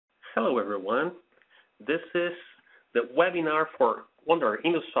Hello everyone. This is the webinar for under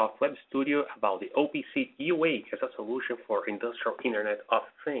InduSoft Web Studio about the OPC UA as a solution for industrial Internet of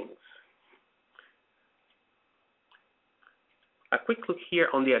Things. A quick look here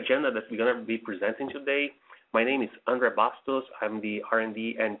on the agenda that we're going to be presenting today. My name is Andre Bastos. I'm the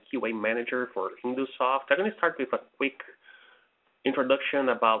R&D and QA manager for InduSoft. I'm going to start with a quick introduction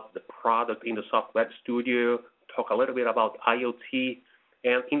about the product InduSoft Web Studio, talk a little bit about IoT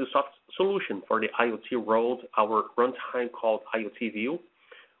and InduSoft's solution for the IoT world, our runtime called IoTView.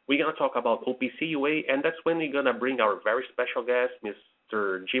 We're going to talk about OPC UA, and that's when we're going to bring our very special guest,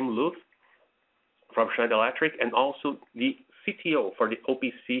 Mr. Jim Luth from Schneider Electric, and also the CTO for the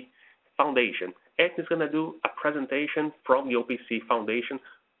OPC Foundation. And he's going to do a presentation from the OPC Foundation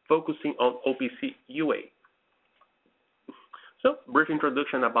focusing on OPC UA. So, brief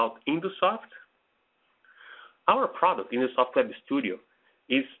introduction about InduSoft. Our product, InduSoft Web Studio,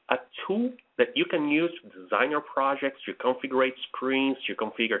 is a tool that you can use to design your projects, to configure screens, to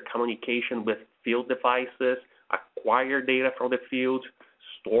configure communication with field devices, acquire data from the field,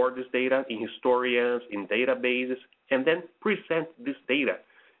 store this data in historians, in databases, and then present this data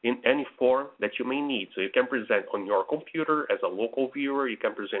in any form that you may need. So you can present on your computer as a local viewer, you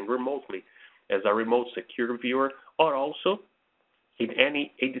can present remotely as a remote secure viewer, or also in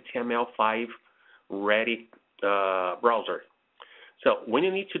any HTML5 ready browser. So when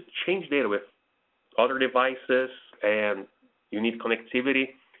you need to change data with other devices and you need connectivity,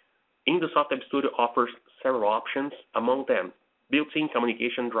 InduSoft Web Studio offers several options, among them built-in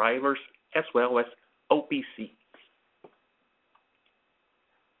communication drivers as well as OPC.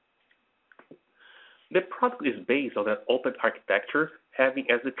 The product is based on an open architecture, having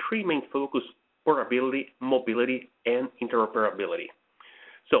as the three main focus portability, mobility, and interoperability.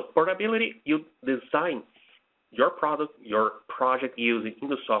 So portability, you design your product, your project using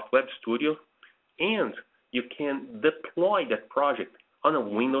InduSoft Web Studio, and you can deploy that project on a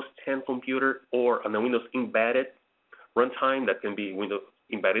Windows 10 computer or on a Windows embedded runtime that can be Windows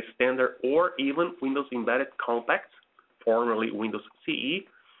embedded standard or even Windows embedded compact, formerly Windows CE.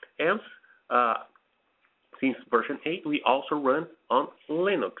 And since version 8, we also run on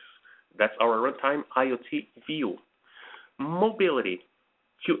Linux. That's our runtime IoTView. Mobility.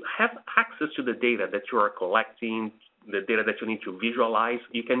 To have access to the data that you are collecting, the data that you need to visualize,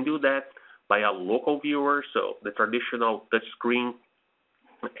 you can do that by a local viewer, so the traditional touchscreen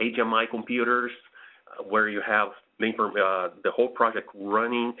HMI computers where you have the whole project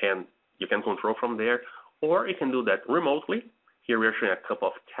running and you can control from there, or you can do that remotely. Here we're showing a couple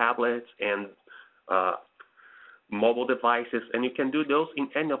of tablets and mobile devices, and you can do those in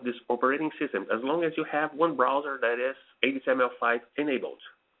any of these operating systems as long as you have one browser that is HTML5 enabled.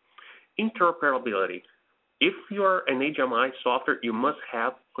 Interoperability. If you're an HMI software, you must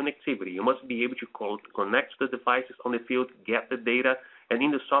have connectivity. You must be able to connect to the devices on the field, get the data, and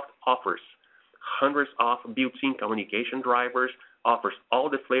InduSoft offers hundreds of built-in communication drivers, offers all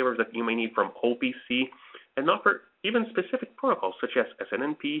the flavors that you may need from OPC, and offer even specific protocols such as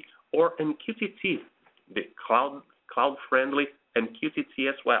SNMP or MQTT, the cloud-friendly MQTT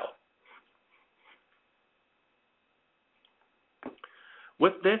as well.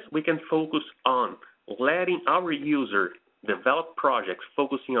 With this, we can focus on letting our user develop projects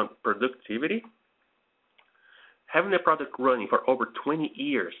focusing on productivity. Having a product running for over 20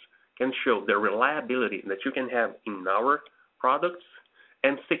 years can show the reliability that you can have in our products,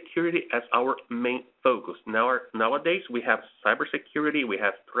 and security as our main focus. Nowadays, we have cybersecurity, we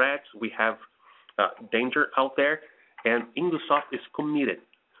have threats, we have danger out there, and InduSoft is committed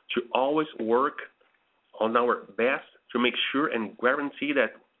to always work on our best to make sure and guarantee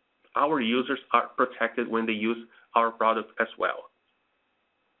that our users are protected when they use our product as well.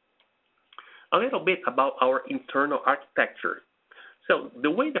 A little bit about our internal architecture. So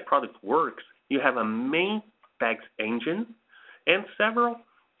the way the product works, you have a main tags engine and several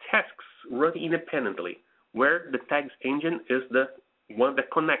tasks running independently, where the tags engine is the one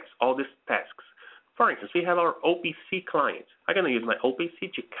that connects all these tasks. For instance, we have our OPC client. I'm going to use my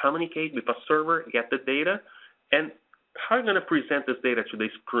OPC to communicate with a server, get the data, and how I'm going to present this data to the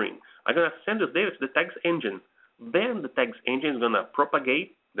screen. I'm going to send this data to the tags engine. Then the tags engine is going to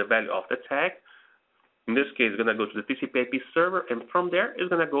propagate the value of the tag. In this case, it's going to go to the TCP/IP server, and from there, it's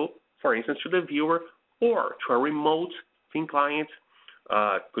going to go, for instance, to the viewer or to a remote thin client.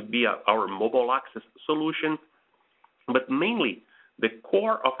 Could be our mobile access solution. But mainly, the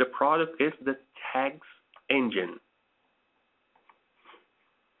core of the product is the tags engine.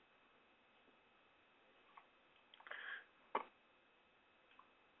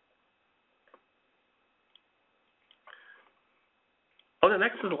 On On the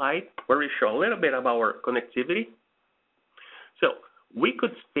next slide, where we show a little bit about our connectivity. So we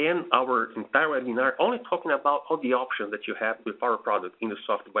could spend our entire webinar only talking about all the options that you have with our product in the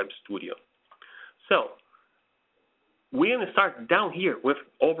InduSoft Web Studio. So we're going to start down here with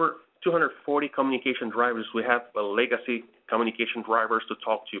over 240 communication drivers. We have legacy communication drivers to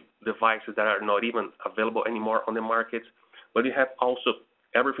talk to devices that are not even available anymore on the market. But we have also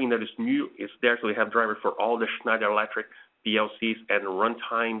everything that is new is there. So we have drivers for all the Schneider Electric PLCs and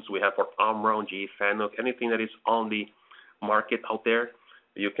runtimes. We have for Omron, GE Fanuc, anything that is on the market out there.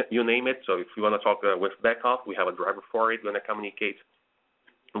 You name it. So if you want to talk with backup, we have a driver for it. We're going to communicate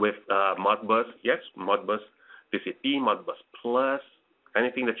with Modbus. Yes, Modbus TCP, Modbus Plus,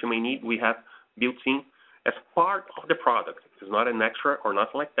 anything that you may need, we have built in as part of the product. It's not an extra or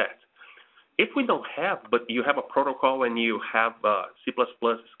nothing like that. If we don't have, but you have a protocol and you have C++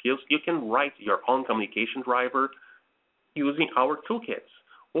 skills, you can write your own communication driver using our toolkits.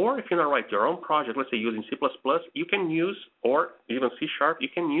 Or if you want to write your own project, let's say using C++, you can use, or even C#, you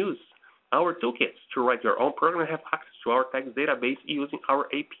can use our toolkits to write your own program and have access to our text database using our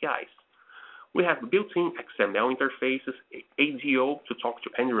APIs. We have built-in XML interfaces, ADO to talk to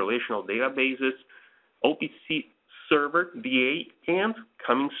any relational databases, OPC server, DA, and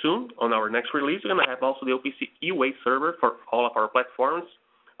coming soon on our next release, we're going to have also the OPC UA server for all of our platforms,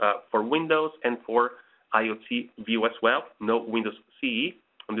 for Windows and for IoTView as well. No Windows CE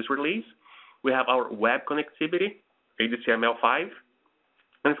on this release. We have our web connectivity, HTML5.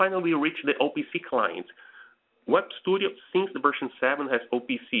 And finally, we reach the OPC client. Web Studio, since the version 7, has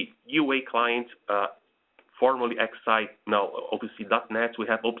OPC UA client, formerly XI, now OPC.NET. We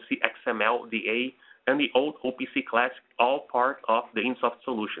have OPC XML, DA, and the old OPC Classic, all part of the InduSoft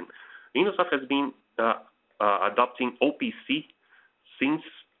solution. InduSoft has been adopting OPC since,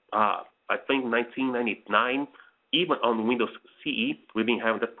 I think, 1999. Even on Windows CE, we've been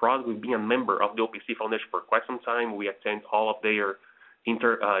having that product. We've been a member of the OPC Foundation for quite some time. We attend all of their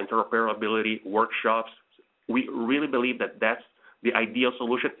interoperability workshops. We really believe that that's the ideal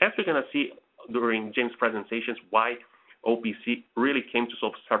solution. As we're going to see during James' presentations, why OPC really came to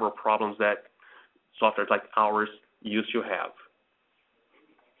solve several problems that software like ours used to have.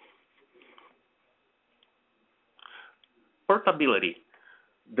 Portability.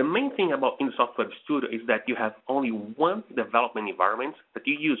 The main thing about InduSoft Web Studio is that you have only one development environment that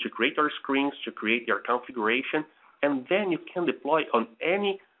you use to create your screens, to create your configuration, and then you can deploy on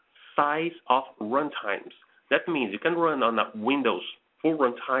any size of runtimes. That means you can run on a Windows full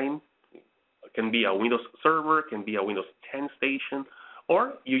runtime. It can be a Windows Server, it can be a Windows 10 station,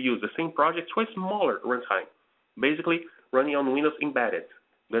 or you use the same project to a smaller runtime, basically running on Windows Embedded.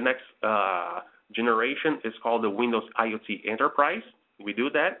 The next generation is called the Windows IoT Enterprise. We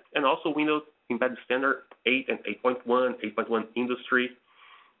do that, and also Windows Embedded Standard 8 and 8.1, 8.1 Industry.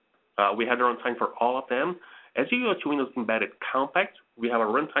 We have the runtime for all of them. As you go to Windows Embedded Compact, we have a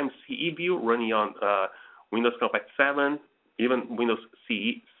runtime CE view running on Windows Compact 7, even Windows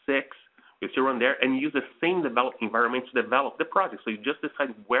CE 6. You still run there and use the same development environment to develop the project. So you just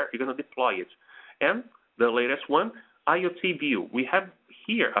decide where you're going to deploy it. And the latest one, IoTView. We have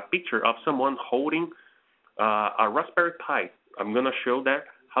here a picture of someone holding a Raspberry Pi. I'm going to show that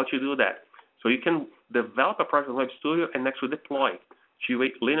how to do that. So you can develop a project in Web Studio and actually deploy to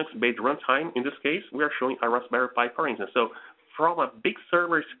a Linux-based runtime. In this case, we are showing a Raspberry Pi, for instance. So from a big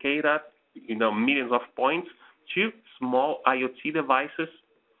server SCADA, millions of points, to small IoT devices,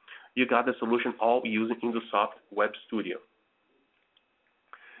 you got the solution all using InduSoft Web Studio.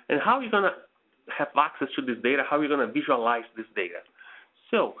 And how are you going to have access to this data? How are you going to visualize this data?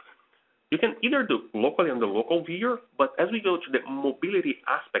 So you can either do locally on the local viewer, but as we go to the mobility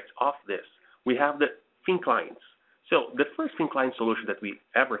aspect of this, we have the thin clients. So the first thin client solution that we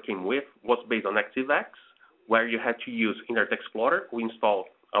ever came with was based on ActiveX, where you had to use Internet Explorer. We installed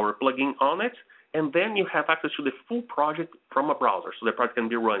our plugin on it, and then you have access to the full project from a browser. So the project can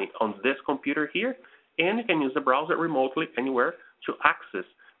be running on this computer here, and you can use the browser remotely anywhere to access.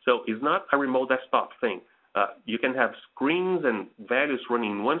 So it's not a remote desktop thing. You can have screens and values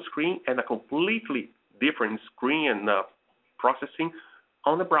running in one screen and a completely different screen and processing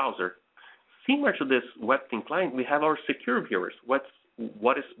on the browser. Similar to this web thin client, we have our secure viewers. What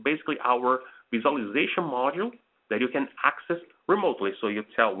is basically our visualization module that you can access remotely. So you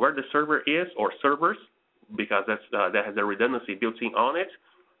tell where the server is or servers, because that has a redundancy built in on it.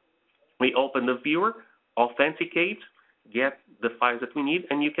 We open the viewer, authenticate, get the files that we need,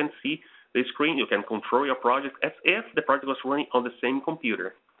 and you can see the screen. You can control your project as if the project was running on the same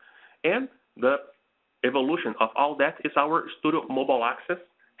computer. And the evolution of all that is our Studio Mobile Access,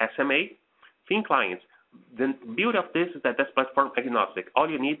 SMA, thin client. the beauty of this is that that's platform agnostic. All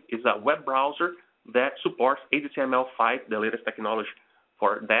you need is a web browser that supports HTML5, the latest technology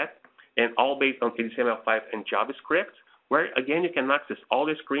for that, and all based on HTML5 and JavaScript, where again you can access all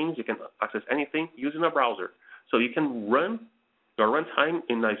the screens, you can access anything using a browser. So you can run your runtime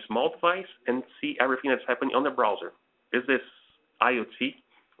in a small device and see everything that's happening on the browser. Is this IoT,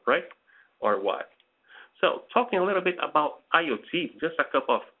 right, or what? So talking a little bit about IoT, just a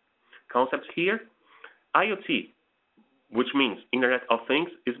couple of concepts here. IoT, which means Internet of Things,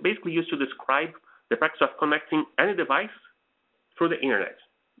 is basically used to describe the practice of connecting any device through the Internet.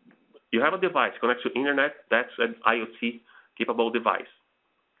 You have a device connected to Internet, that's an IoT-capable device.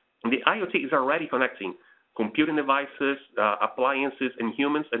 And the IoT is already connecting computing devices, appliances, and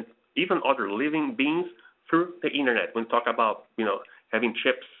humans, and even other living beings through the Internet. When we talk about, having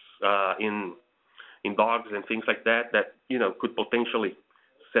chips in dogs and things like that, could potentially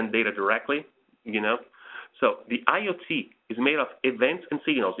send data directly, So the IoT is made of events and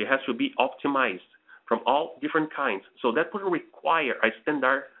signals. It has to be optimized from all different kinds. So that would require a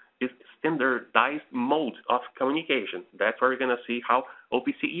standardized mode of communication. That's where we're going to see how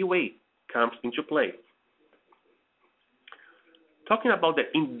OPC UA comes into play. Talking about the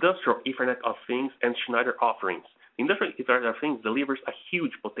industrial Internet of Things and Schneider offerings. Industrial Internet of Things delivers a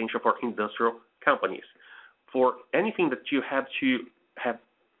huge potential for industrial companies. For anything that you have to have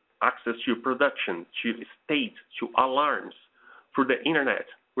access to production, to state, to alarms through the Internet,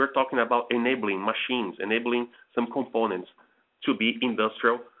 we're talking about enabling machines, enabling some components to be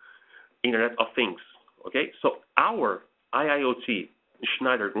industrial Internet of Things. Okay, so our IIoT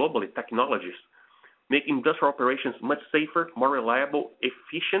Schneider globally technologies make industrial operations much safer, more reliable,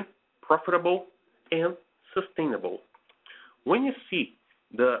 efficient, profitable, and sustainable. When you see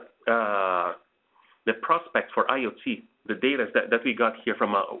the prospects for IoT, the data that we got here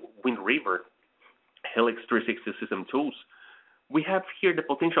from Wind River, Helix 360 system tools, we have here the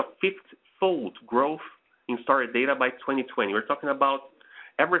potential of 5-fold growth in storage data by 2020. We're talking about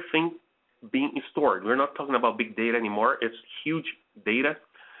everything being stored. We're not talking about big data anymore. It's huge data.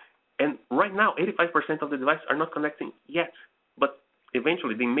 And right now, 85% of the devices are not connecting yet, but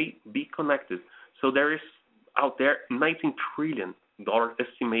eventually they may be connected. So there is out there $19 trillion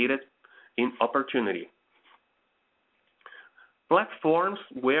estimated in opportunity. Platforms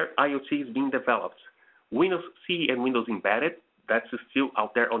where IoT is being developed. Windows CE and Windows Embedded, that's still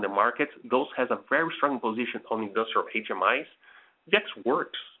out there on the market. Those has a very strong position on industrial HMIs.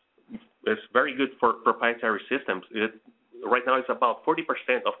 Works. It's very good for proprietary systems. Right now, it's about 40%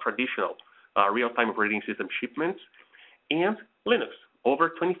 of traditional real-time operating system shipments, and Linux,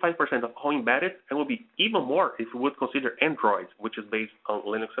 over 25% of all embedded, and will be even more if we would consider Android, which is based on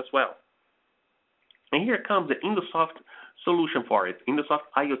Linux as well. And here comes the InduSoft solution for it, InduSoft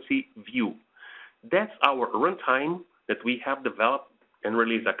IoTView. That's our runtime that we have developed and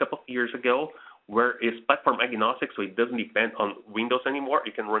released a couple of years ago, where it's platform agnostic, so it doesn't depend on Windows anymore.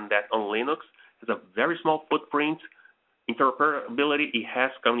 You can run that on Linux. It's a very small footprint. Interoperability, it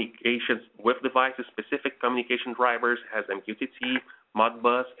has communications with devices, specific communication drivers, has MQTT,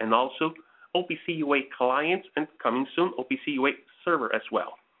 Modbus, and also OPC UA clients, and coming soon, OPC UA server as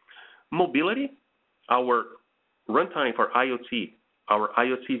well. Mobility, our runtime for IoT, our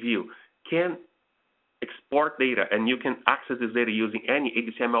IoTView, can export data, and you can access this data using any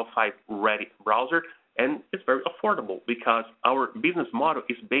HTML5 ready browser, and it's very affordable because our business model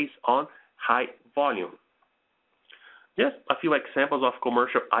is based on high volume. Just a few examples of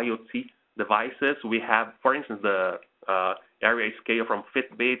commercial IoT devices. We have, for instance, the area scale from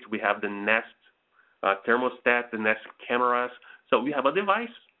Fitbit. We have the Nest thermostat, the Nest cameras. So we have a device,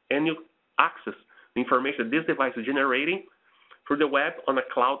 and you access the information this device is generating through the web on a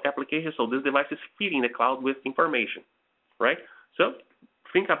cloud application. So this device is feeding the cloud with information, right? So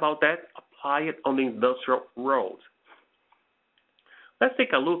think about that. Apply it on the industrial world. Let's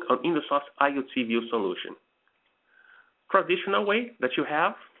take a look on InduSoft IoTView solution. Traditional way that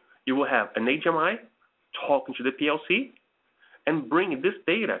you will have an HMI talking to the PLC and bring this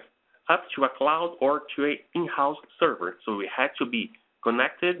data up to a cloud or to an in-house server. So we had to be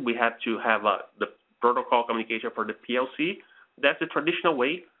connected. We had to have the protocol communication for the PLC. That's the traditional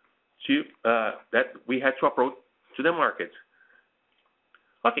way to that we had to approach to the market.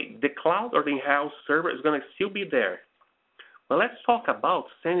 Okay, the cloud or the in-house server is going to still be there. But let's talk about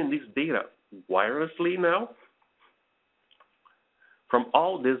sending this data wirelessly now from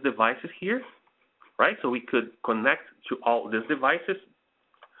all these devices here, right? So we could connect to all these devices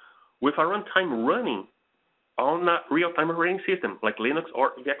with a runtime running on a real-time operating system like Linux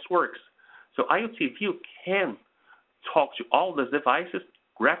or VxWorks. So IoTView can talk to all these devices,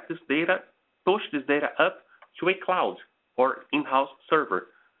 grab this data, push this data up to a cloud or in-house server.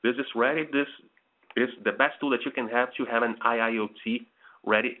 This is ready. This is the best tool that you can have to have an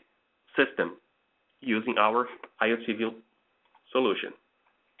IoT-ready system using our IoTView solution.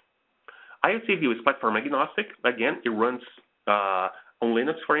 IoTView is platform agnostic. Again, it runs on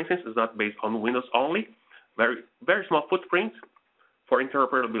Linux, for instance. It's not based on Windows only. Very small footprint for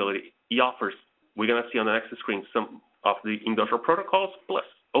interoperability. It offers, we're going to see on the next screen, some of the industrial protocols plus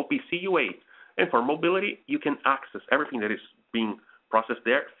OPC UA. And for mobility, you can access everything that is being processed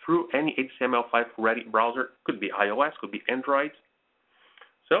there through any HTML5 ready browser. Could be iOS, could be Android.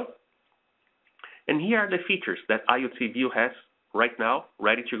 And here are the features that IoTView has right now,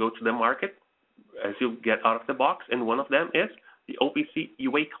 ready to go to the market as you get out of the box. And one of them is the OPC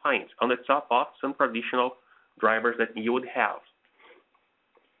UA client on the top of some traditional drivers that you would have.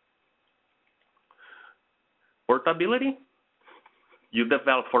 Portability, you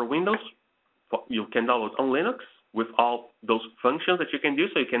develop for Windows, you can download on Linux with all those functions that you can do.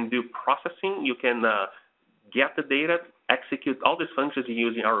 So you can do processing, you can get the data, execute all these functions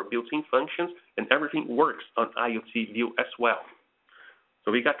using our built-in functions, and everything works on IoTView as well.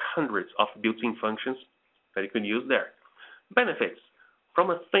 So we got hundreds of built-in functions that you can use there. Benefits,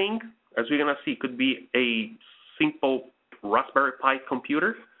 from a thing, as we're going to see, could be a simple Raspberry Pi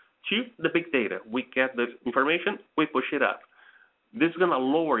computer to the big data. We get the information, we push it up. This is going to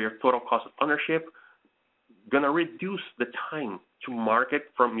lower your total cost of ownership, going to reduce the time to market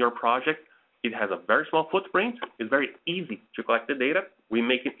from your project. It has a very small footprint. It's very easy to collect the data. We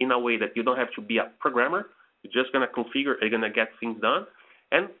make it in a way that you don't have to be a programmer. You're just going to configure, you're going to get things done.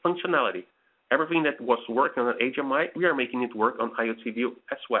 And functionality. Everything that was working on HMI, we are making it work on IoTView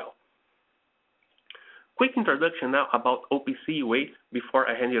as well. Quick introduction now about OPC UA before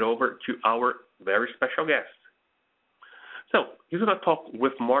I hand it over to our very special guest. So he's going to talk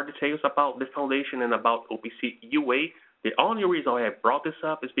with more details about the foundation and about OPC UA. The only reason why I brought this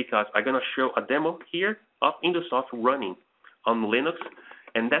up is because I'm going to show a demo here of InduSoft running on Linux,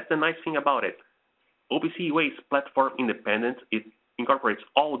 and that's the nice thing about it. OPC UA is platform independent. It incorporates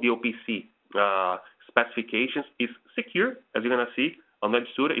all the OPC specifications. It's secure, as you're going to see on Web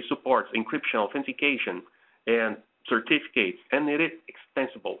Studio. It supports encryption, authentication, and certificates, and it is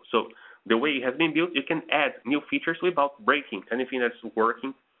extensible. So the way it has been built, you can add new features without breaking anything that's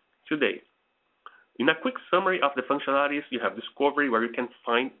working today. In a quick summary of the functionalities, you have discovery, where you can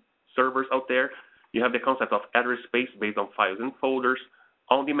find servers out there. You have the concept of address space based on files and folders.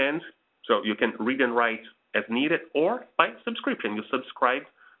 On demand, so you can read and write as needed, or by subscription. You subscribe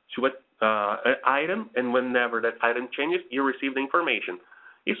to an item, and whenever that item changes, you receive the information.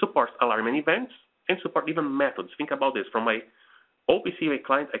 It supports alarm and events, and support even methods. Think about this. From my OPC UA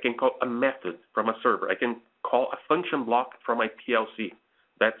client, I can call a method from a server. I can call a function block from my PLC.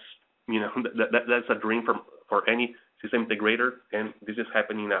 That's, that's a dream for any system integrator, and this is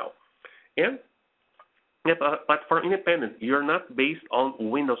happening now. And you have a platform independent. You're not based on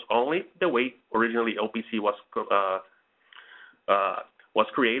Windows only. The way originally OPC was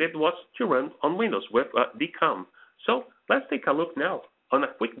created was to run on Windows with DCOM. So let's take a look now on a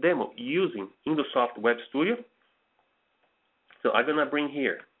quick demo using InduSoft Web Studio. So I'm going to bring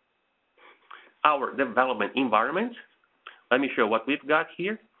here our development environment. Let me show what we've got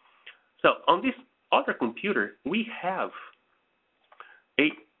here. So on this other computer, we have a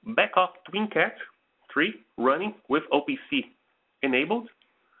backup TwinCat 3 running with OPC enabled.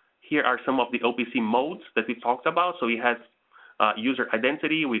 Here are some of the OPC modes that we talked about. So it has user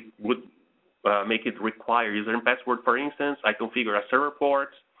identity. We would make it require user and password, for instance. I configure a server port,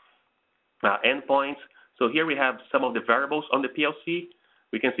 endpoints. So here we have some of the variables on the PLC.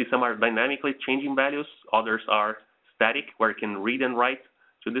 We can see some are dynamically changing values. Others are static, where you can read and write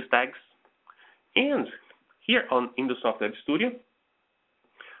to these tags. And here on InduSoft Web Studio,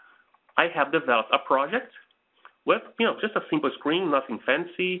 I have developed a project with, just a simple screen, nothing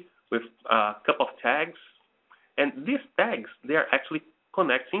fancy, with a couple of tags. And these tags, they are actually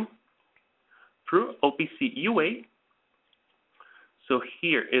connecting through OPC UA. So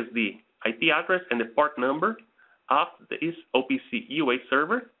here is the IP address and the port number of this OPC UA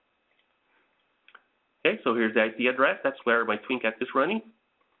server. Okay, so here's the IP address. That's where my TwinCat is running.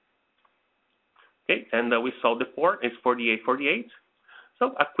 Okay, and we saw the port is 4848.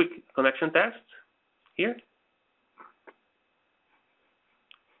 So a quick connection test here.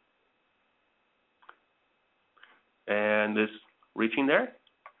 And this reaching there.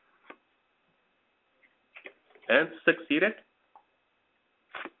 And succeeded.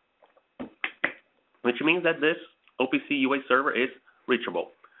 Which means that this OPC UA server is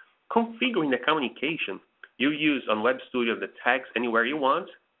reachable. Configuring the communication, you use on Web Studio the tags anywhere you want.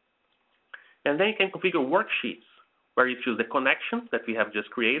 And then you can configure worksheets where you choose the connection that we have just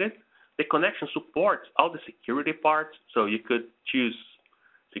created. The connection supports all the security parts, so you could choose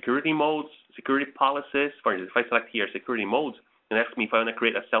security modes, security policies. For instance, if I select here security modes and ask me if I want to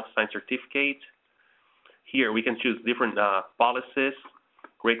create a self-signed certificate, here we can choose different policies,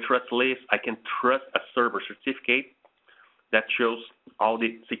 create trust list. I can trust a server certificate that shows all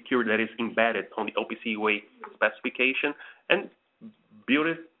the security that is embedded on the OPC UA specification, and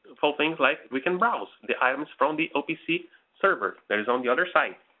beautiful things like we can browse the items from the OPC server that is on the other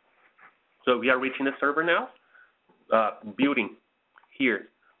side. So we are reaching the server now, building here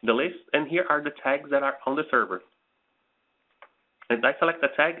the list, and here are the tags that are on the server. And I select the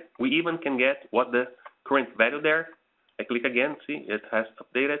tag, we even can get what the current value there. I click again, see, it has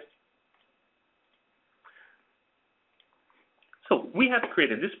updated. So we have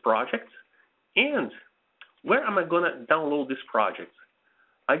created this project, and where am I going to download this project?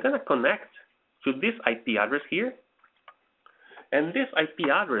 I'm going to connect to this IP address here, and this IP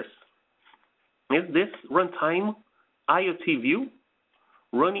address is this runtime IoTView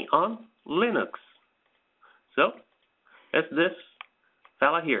running on Linux. So it's this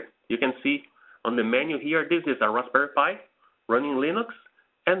fella here. You can see on the menu here, this is a Raspberry Pi running Linux,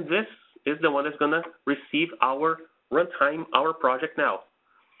 and this is the one that's going to receive our runtime, our project now,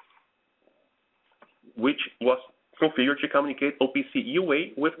 which was configured to communicate OPC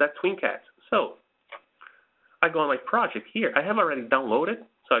UA with that TwinCat. So I go on my project here. I have already downloaded,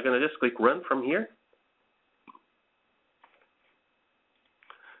 so I'm going to just click Run from here.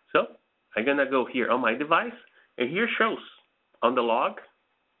 So I'm going to go here on my device, and here shows on the log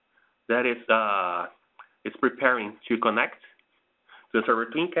that it's preparing to connect to the server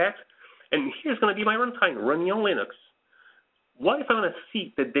TwinCat. And here's going to be my runtime running on Linux. What if I want to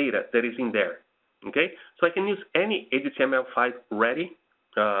see the data that is in there? Okay, so I can use any HTML5 ready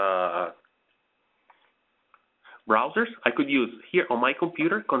browsers. I could use here on my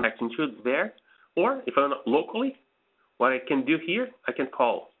computer, connecting to there, or if I want locally, what I can do here, I can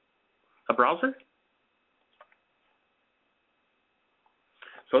call a browser.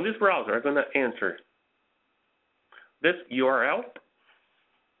 So in this browser, I'm going to enter this URL.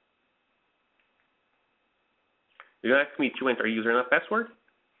 You're going to ask me to enter a username and password.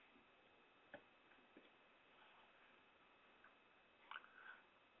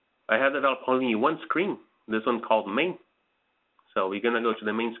 I have developed only one screen, this one called main. So we're going to go to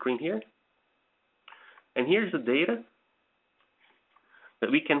the main screen here. And here's the data that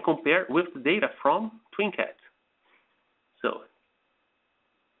we can compare with the data from TwinCat. So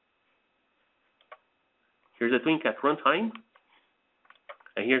here's the TwinCat runtime,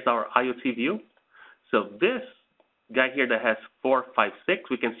 and here's our IoTView. So this guy here that has 456,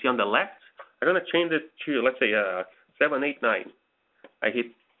 we can see on the left. I'm going to change it to, let's say, 789. I hit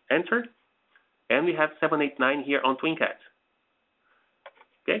Enter, and we have 789 here on TwinCat.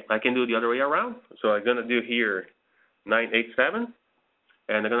 Okay, I can do the other way around. So I'm going to do here 987,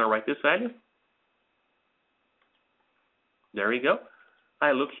 and I'm going to write this value. There we go.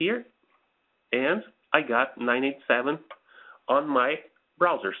 I look here, and I got 987 on my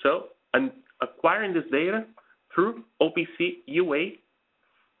browser. So I'm acquiring this data through OPC UA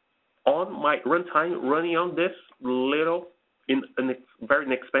on my runtime running on this little, very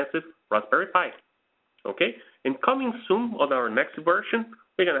inexpensive Raspberry Pi. Okay, and coming soon on our next version,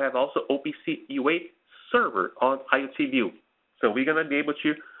 we're going to have also OPC UA server on IoTView. So we're going to be able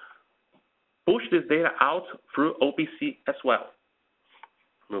to push this data out through OPC as well.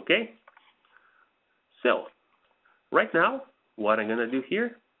 Okay, so right now, what I'm going to do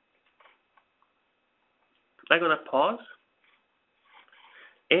here, I'm going to pause,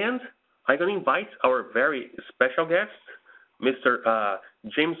 and I'm going to invite our very special guest, Mr.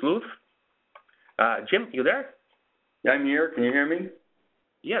 James Luth. Jim, you there? Yeah, I'm here. Can you hear me?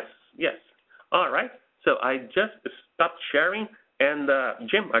 Yes, yes. All right. So I just stopped sharing, and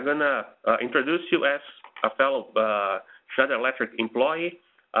Jim, I'm going to introduce you as a fellow Schneider Electric employee.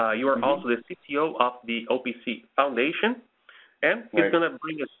 You are also the CTO of the OPC Foundation, and he's going to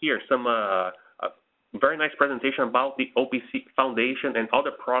bring us here some very nice presentation about the OPC Foundation and all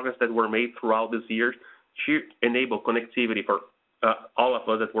the progress that were made throughout this year to enable connectivity for all of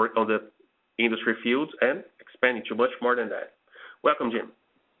us that work on the industry fields and expanding to much more than that. Welcome, Jim.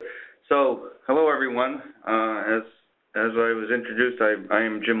 So, hello everyone. As I was introduced, I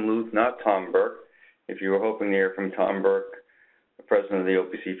am Jim Luth, not Tom Burke. If you were hoping to hear from Tom Burke, the president of the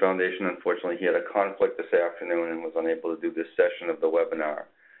OPC Foundation, unfortunately he had a conflict this afternoon and was unable to do this session of the webinar.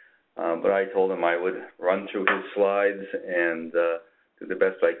 But I told him I would run through his slides and do the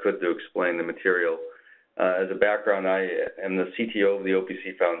best I could to explain the material As a background, I am the CTO of the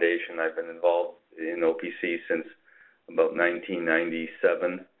OPC Foundation. I've been involved in OPC since about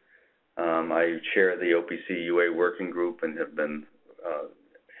 1997. I chair the OPC UA working group and have been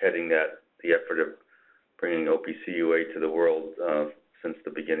heading the effort of bringing OPC UA to the world since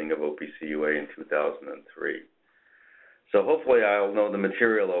the beginning of OPC UA in 2003. So hopefully I'll know the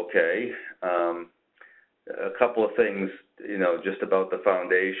material okay. A couple of things, just about the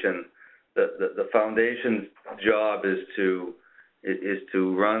foundation. The foundation's job is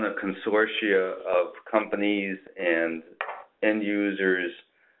to run a consortia of companies and end users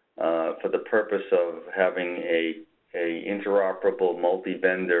for the purpose of having a interoperable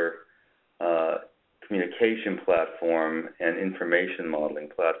multi-vendor communication platform and information modeling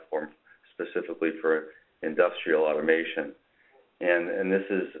platform specifically for industrial automation. And this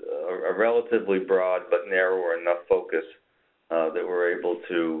is a relatively broad but narrow enough focus that we're able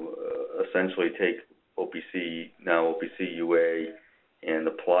to essentially take OPC, now OPC UA, and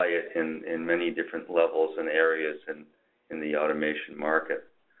apply it in many different levels and areas in the automation market.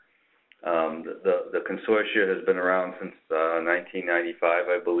 The consortia has been around since 1995,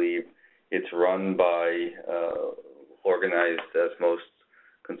 I believe. It's run by, organized as most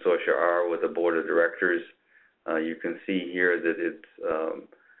consortia are, with a board of directors. You can see here that it's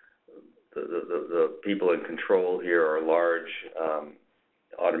the people in control here are large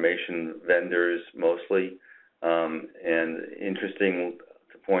automation vendors mostly. And interesting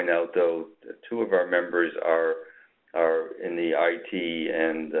to point out, though, two of our members are in the IT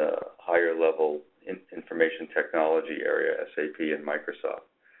and higher level information technology area, SAP and Microsoft.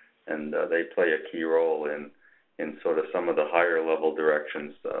 And they play a key role in sort of some of the higher level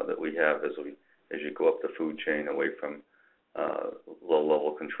directions that we have as you go up the food chain away from low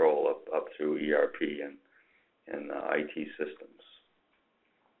level control up through ERP and IT systems.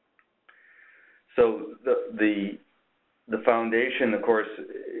 So the foundation, of course,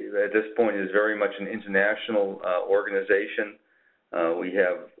 at this point is very much an international organization. We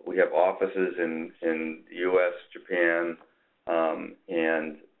have offices in the U.S., Japan,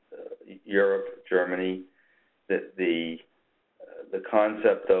 and Europe, Germany. The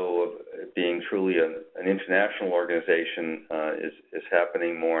concept, though, of it being truly an international organization is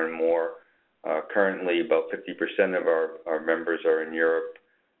happening more and more. Currently, about 50% of our members are in Europe,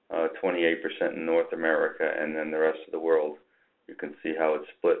 28% in North America, and then the rest of the world. You can see how it's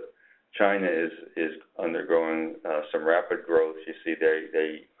split. China is undergoing some rapid growth. You see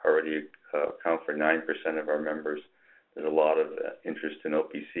they already account for 9% of our members. There's a lot of interest in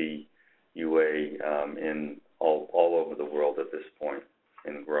OPC UA in all over the world at this point,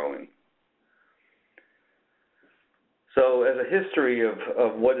 and growing. So as a history of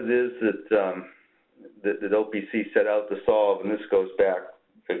what it is that OPC set out to solve, and this goes back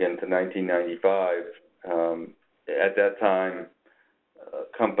again to 1995, at that time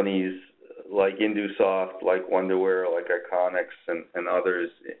companies like InduSoft, like Wonderware, like Iconics, and others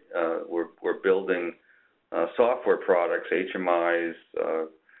were building software products, HMIs,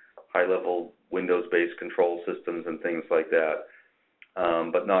 high-level Windows-based control systems and things like that,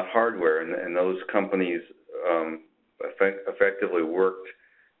 but not hardware. And those companies effectively worked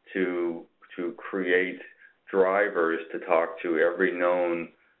to create drivers to talk to every known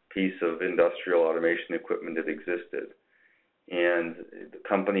piece of industrial automation equipment that existed. And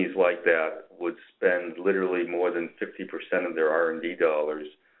companies like that would spend literally more than 50% of their R&D dollars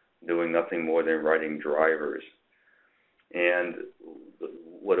doing nothing more than writing drivers. And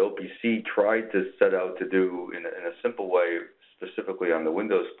what OPC tried to set out to do in a simple way, specifically on the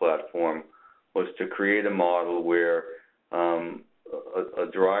Windows platform, was to create a model where a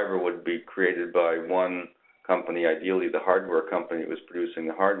driver would be created by one company, ideally the hardware company that was producing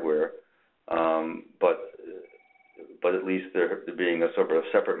the hardware, but at least there being a sort of a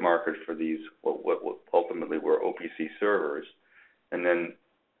separate market for these, what ultimately were OPC servers. And then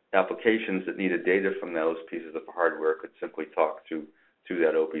applications that needed data from those pieces of hardware could simply talk to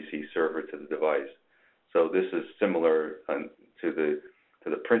that OPC server, to the device. So this is similar to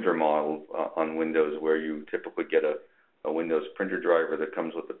the printer model on Windows, where you typically get a Windows printer driver that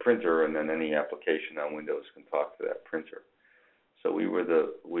comes with the printer, and then any application on Windows can talk to that printer. So we were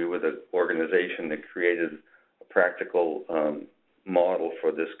the organization that created a practical model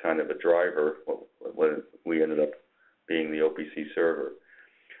for this kind of a driver. What we ended up being the OPC server.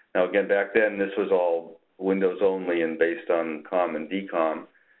 Now again, back then this was all Windows only and based on COM and DCOM,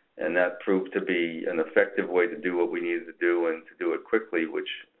 and that proved to be an effective way to do what we needed to do and to do it quickly, which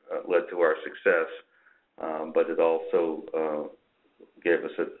led to our success. But it also gave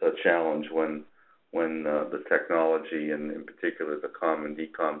us a challenge when the technology, and in particular the COM and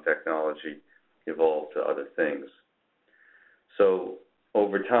DCOM technology, evolved to other things. So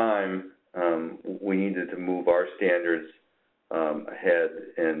over time, we needed to move our standards ahead,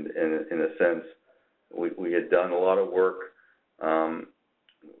 and in a sense, we had done a lot of work,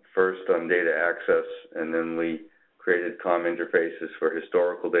 first on data access, and then we created COM interfaces for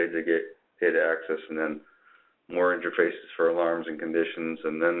historical data access, and then more interfaces for alarms and conditions,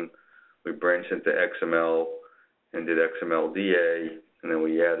 and then we branched into XML and did XML DA, and then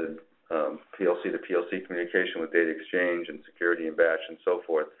we added PLC to PLC communication with data exchange and security and batch and so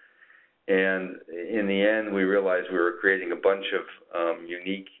forth. And in the end, we realized we were creating a bunch of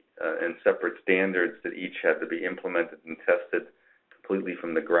unique and separate standards that each had to be implemented and tested completely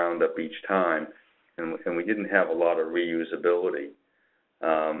from the ground up each time, and we didn't have a lot of reusability.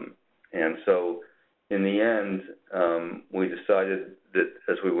 And so in the end, we decided that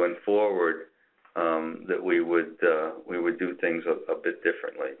as we went forward, that we would do things a bit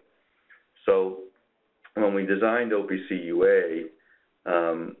differently. So when we designed OPC UA,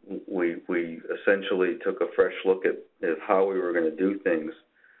 we essentially took a fresh look at how we were going to do things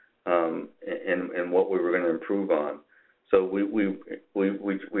and what we were going to improve on. So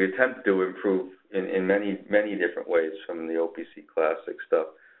we attempted to improve in many different ways from the OPC classic stuff.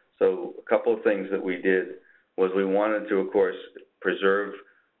 So a couple of things that we did was we wanted to, of course, preserve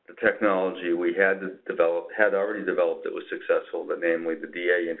the technology we had already developed that was successful, namely the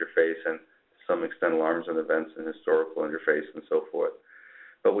DA interface and to some extent alarms and events and historical interface and so forth.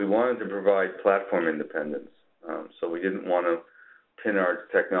 But we wanted to provide platform independence. So we didn't want to pin our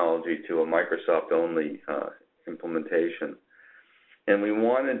technology to a Microsoft-only implementation. And we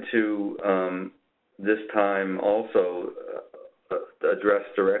wanted to, this time, also address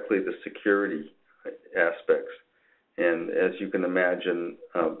directly the security aspects. And as you can imagine,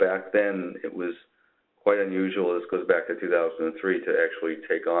 back then it was quite unusual, this goes back to 2003, to actually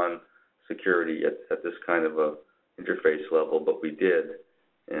take on security at this kind of a interface level, but we did.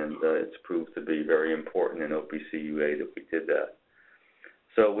 And it's proved to be very important in OPC UA that we did that.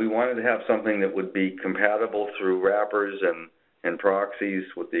 So we wanted to have something that would be compatible through wrappers and proxies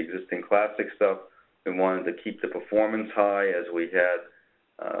with the existing classic stuff. We wanted to keep the performance high as we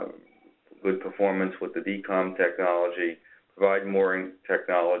had good performance with the DCOM technology, provide more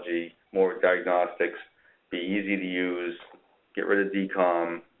technology, more diagnostics, be easy to use, get rid of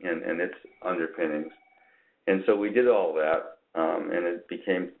DCOM and its underpinnings. And so we did all that, and it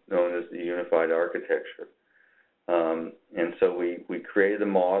became known as the unified architecture. And so we created a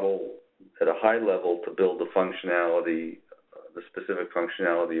model at a high level to build the functionality, the specific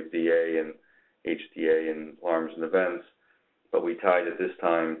functionality of DA and HDA and alarms and events, but we tied it this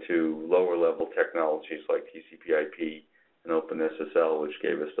time to lower level technologies like TCP/IP and OpenSSL, which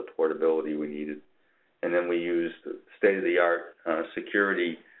gave us the portability we needed. And then we used state-of-the-art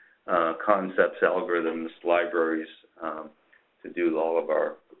security concepts, algorithms, libraries to do all of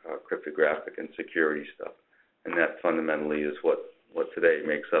our cryptographic and security stuff. And that fundamentally is what today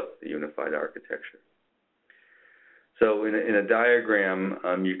makes up the unified architecture. So in a diagram,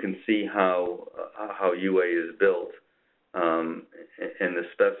 you can see how UA is built, and the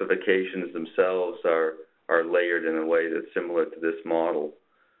specifications themselves are layered in a way that's similar to this model.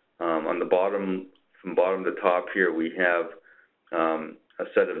 On the bottom, from bottom to top here, we have a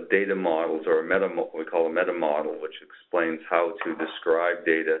set of data models, or what we call a meta model, which explains how to describe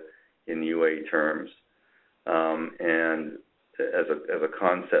data in UA terms, and as a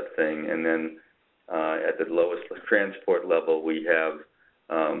concept thing. And then at the lowest transport level, we have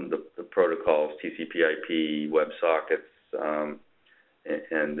the protocols, TCP/IP, WebSockets,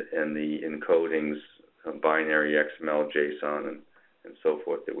 and the encodings, binary, XML, JSON, and so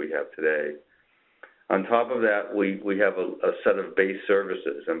forth that we have today. On top of that, we have a set of base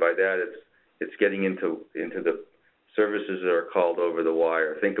services, and by that it's getting into the services that are called over the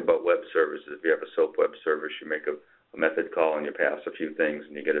wire. Think about web services. If you have a SOAP web service, you make a method call and you pass a few things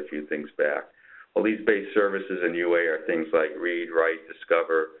and you get a few things back. Well, these base services in UA are things like read, write,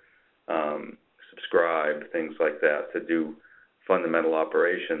 discover, subscribe, things like that, to do fundamental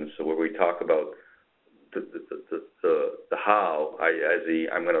operations. So where we talk about the how,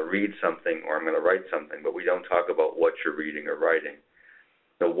 I'm going to read something or I'm going to write something, but we don't talk about what you're reading or writing.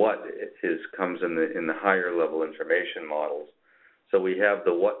 The what comes in the higher level information models. So we have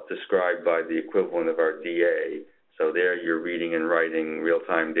the what described by the equivalent of our DA. So there you're reading and writing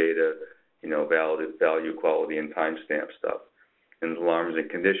real-time data, value, quality, and timestamp stuff. And alarms and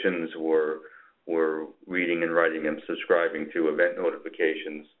conditions were reading and writing and subscribing to event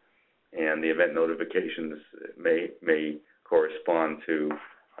notifications, and the event notifications may correspond to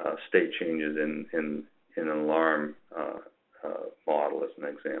state changes in an alarm model, as an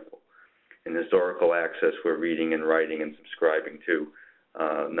example. in historical access, we're reading and writing and subscribing to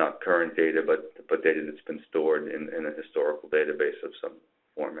not current data, but data that's been stored in a historical database of some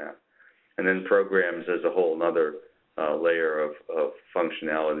format. And then programs as a whole another layer of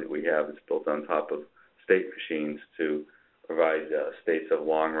functionality that we have that's built on top of state machines to provide states of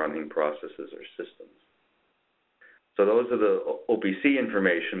long-running processes or systems. So those are the OPC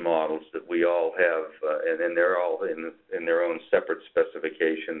information models that we all have, and then they're all in their own separate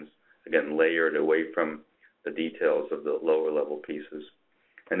specifications, again, layered away from the details of the lower-level pieces.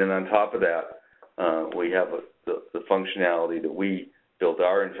 And then on top of that, we have the functionality that we built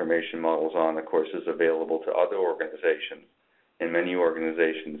our information models on, of course, is available to other organizations, and many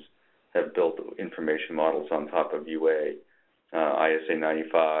organizations have built information models on top of UA. ISA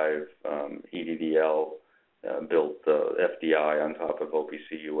 95, EDDL built FDI on top of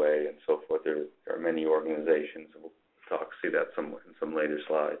OPC UA and so forth. There are many organizations. We'll see that in some later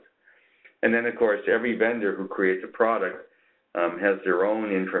slides. And then, of course, every vendor who creates a product has their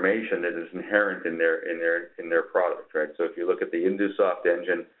own information that is inherent in their product, right? So if you look at the InduSoft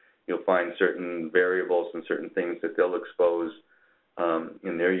engine, you'll find certain variables and certain things that they'll expose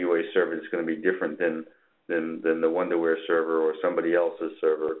in their UA server that's going to be different than the Wonderware server or somebody else's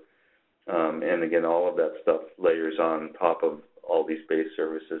server. And again, all of that stuff layers on top of all these base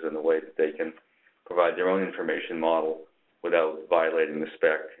services in a way that they can provide their own information model without violating the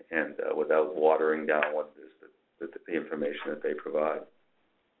spec and without watering down what it is the information that they provide.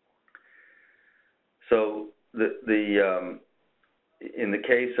 So in the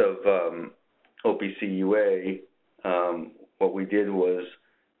case of OPC UA, what we did was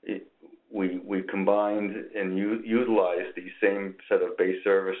we combined and utilized these same set of base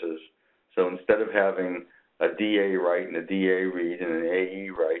services. So instead of having a DA write and a DA read and an AE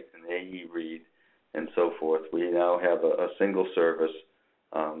write and an AE read and so forth, we now have a single service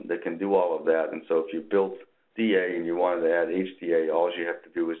that can do all of that. And so if you built DA and you wanted to add HDA, all you have to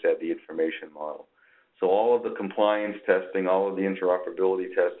do is add the information model. So all of the compliance testing, all of the interoperability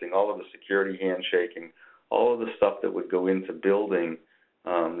testing, all of the security handshaking, all of the stuff that would go into building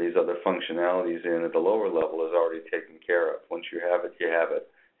these other functionalities in at the lower level is already taken care of. Once you have it, you have it,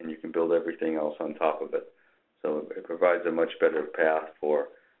 and you can build everything else on top of it. So it provides a much better path for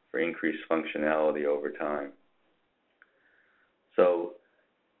increased functionality over time. So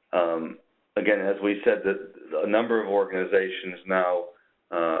again, as we said, a number of organizations now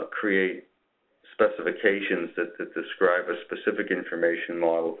create specifications that describe a specific information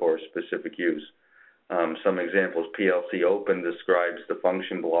model for a specific use. Some examples, PLC Open describes the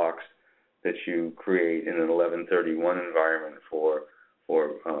function blocks that you create in an 1131 environment for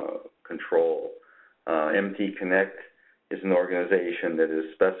control. MT Connect is an organization that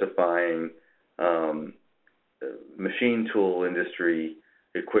is specifying machine tool industry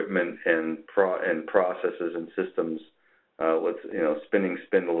equipment and processes and systems with spinning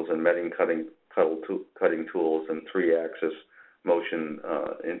spindles and metal cutting tools and 3-axis motion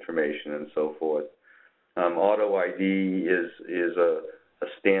information and so forth. Auto ID is a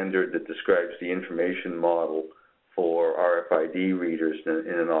standard that describes the information model for RFID readers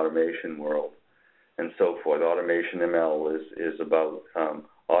in an automation world and so forth. Automation ML is about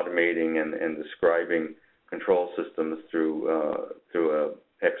automating and describing control systems through a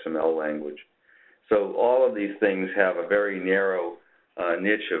XML language. So all of these things have a very narrow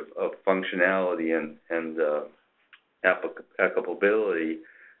niche of functionality and applicability.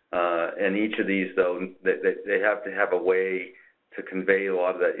 And each of these, though, they have to have a way to convey a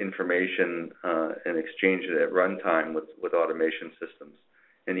lot of that information and exchange it at runtime with automation systems.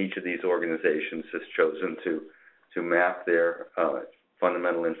 And each of these organizations has chosen to map their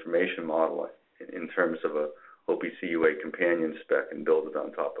fundamental information model in terms of a OPC UA companion spec and build it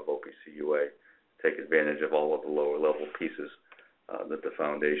on top of OPC UA, take advantage of all of the lower level pieces that the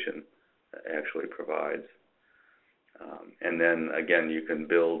foundation actually provides. And then again, you can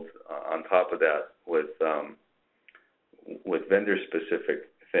build on top of that with vendor-specific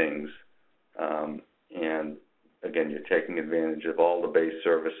things. And again, you're taking advantage of all the base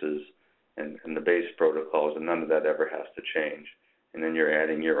services and the base protocols, and none of that ever has to change. And then you're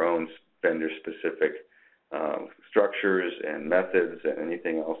adding your own vendor-specific structures and methods and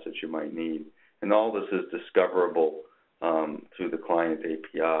anything else that you might need. And all this is discoverable through the client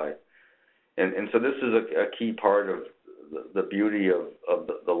API. And so this is a key part of the beauty of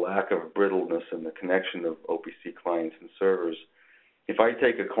the lack of brittleness in the connection of OPC clients and servers. If I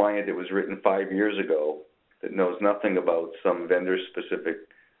take a client that was written 5 years ago that knows nothing about some vendor-specific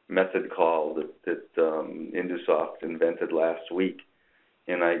method call that InduSoft invented last week,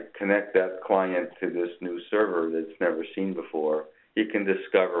 and I connect that client to this new server that's never seen before, it can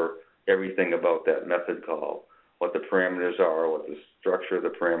discover everything about that method call, what the parameters are, what the structure of the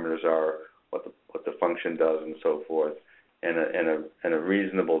parameters are, what the function does, and so forth. And a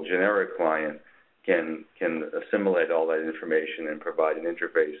reasonable generic client can assimilate all that information and provide an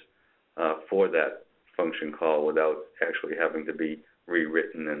interface for that function call without actually having to be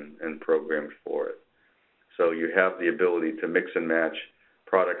rewritten and programmed for it. So you have the ability to mix and match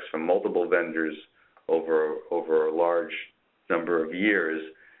products from multiple vendors over a large number of years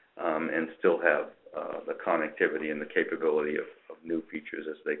and still have the connectivity and the capability of new features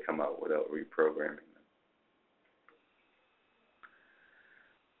as they come out without reprogramming them.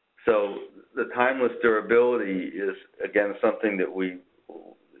 So the timeless durability is, again, something that we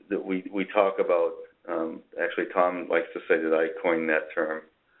talk about. Actually, Tom likes to say that I coined that term.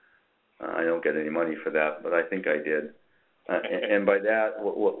 I don't get any money for that, but I think I did. And by that,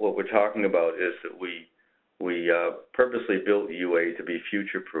 what we're talking about is that we purposely built UA to be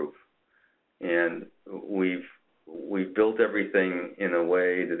future-proof, and we've built everything in a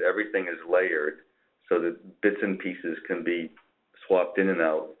way that everything is layered, so that bits and pieces can be swapped in and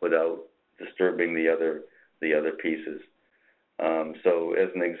out without disturbing the other pieces. So, as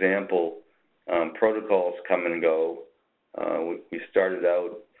an example, protocols come and go. We started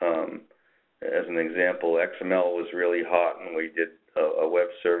out, as an example, XML was really hot, and we did a web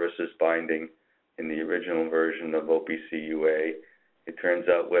services binding in the original version of OPC UA. It turns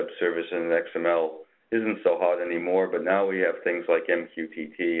out web services and XML isn't so hot anymore, but now we have things like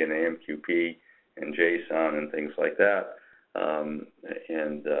MQTT and AMQP and JSON and things like that,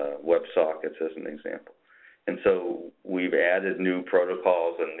 and WebSockets as an example. And so we've added new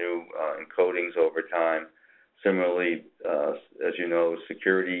protocols and new encodings over time. Similarly, as you know,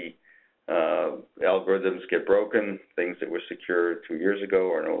 security algorithms get broken. Things that were secure 2 years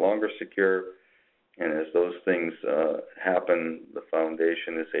ago are no longer secure. And as those things happen, the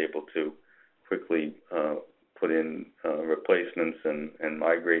foundation is able to quickly put in replacements and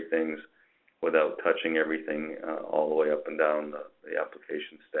migrate things without touching everything all the way up and down the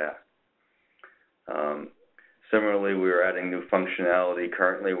application stack. Similarly, we're adding new functionality.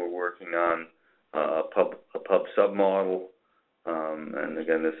 Currently, we're working on a pub submodel. And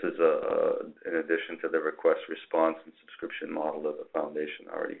again, this is in addition to the request response and subscription model that the foundation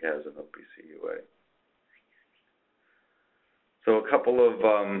already has in OPC UA. So a couple of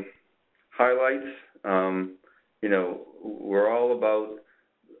highlights. We're all about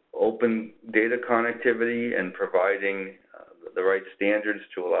open data connectivity and providing the right standards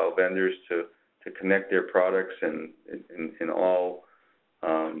to allow vendors to connect their products in all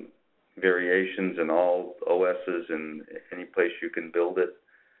variations and all OSs and any place you can build it.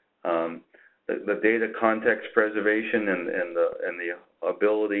 The data context preservation and the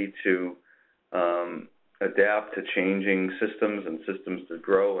ability to adapt to changing systems and systems that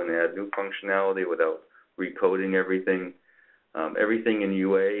grow and add new functionality without recoding everything. Everything in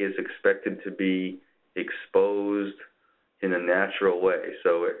UA is expected to be exposed in a natural way.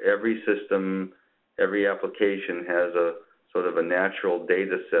 So every system, every application has a sort of a natural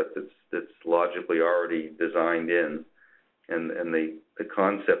data set that's logically already designed in. And the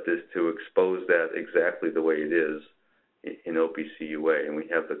concept is to expose that exactly the way it is in OPC UA. And we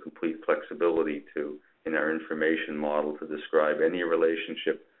have the complete flexibility in our information model to describe any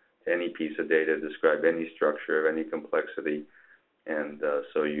relationship to any piece of data, describe any structure of any complexity. And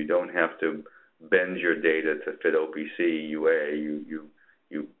so you don't have to bend your data to fit OPC UA. You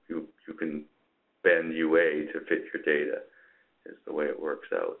can bend UA to fit your data, is the way it works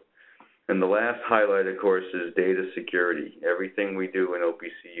out. And the last highlight, of course, is data security. Everything we do in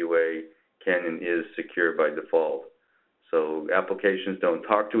OPC UA can and is secure by default. So applications don't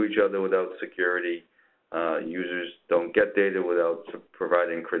talk to each other without security. Users don't get data without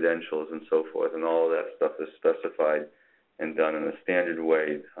providing credentials and so forth. And all of that stuff is specified and done in a standard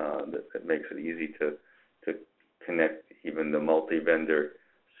way that makes it easy to connect even the multi-vendor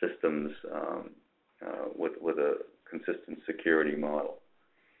systems with a consistent security model.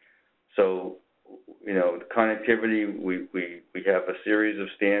 So, the connectivity, we have a series of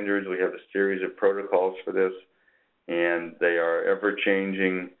standards, we have a series of protocols for this, and they are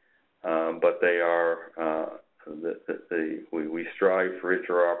ever-changing, but they are, we strive for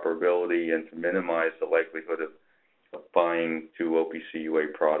interoperability and to minimize the likelihood of buying two OPC UA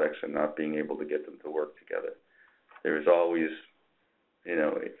products and not being able to get them to work together. There's always,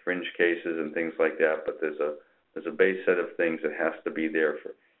 fringe cases and things like that, but there's a base set of things that has to be there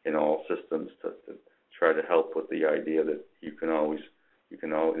in all systems to try to help with the idea that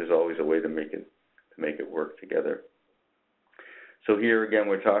there's always a way to make it work together. So here again,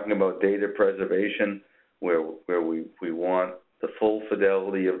 we're talking about data preservation, where we want the full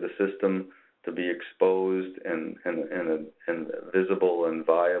fidelity of the system to be exposed and visible and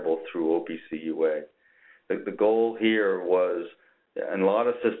viable through OPC UA. The goal here was, in a lot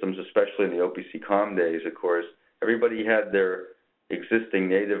of systems, especially in the OPC COM days, of course, everybody had their existing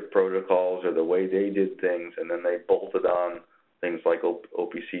native protocols or the way they did things, and then they bolted on things like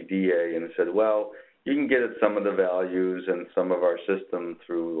OPC DA and said, well, you can get at some of the values and some of our system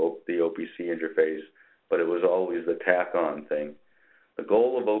through the OPC interface, but it was always the tack-on thing. The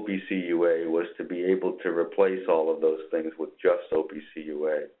goal of OPC UA was to be able to replace all of those things with just OPC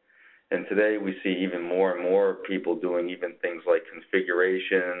UA. And today we see even more and more people doing even things like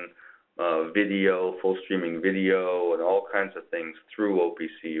configuration, video, full streaming video, and all kinds of things through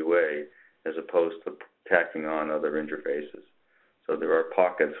OPC UA as opposed to tacking on other interfaces. So there are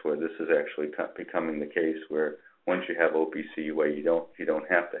pockets where this is actually becoming the case, where once you have OPC UA, you don't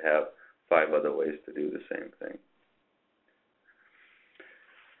have to have 5 other ways to do the same thing.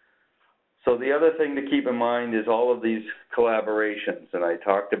 So the other thing to keep in mind is all of these collaborations, and I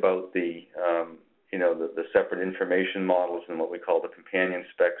talked about the separate information models and what we call the companion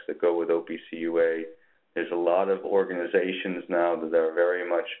specs that go with OPC UA. There's a lot of organizations now that are very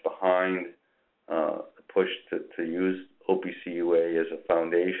much behind the push to use OPC UA as a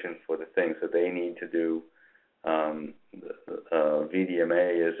foundation for the things that they need to do.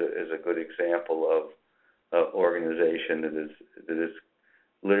 VDMA is a good example of an organization that is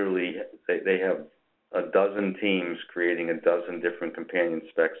literally, they have a dozen teams creating a dozen different companion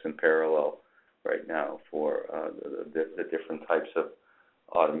specs in parallel right now for the different types of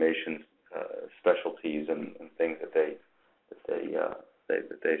automation specialties and things that they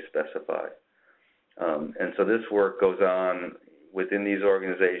specify. And so this work goes on within these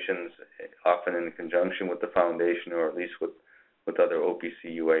organizations, often in conjunction with the foundation, or at least with other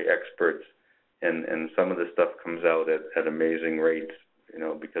OPC UA experts. And some of this stuff comes out at amazing rates,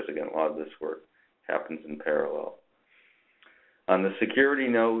 because again, a lot of this work happens in parallel. On the security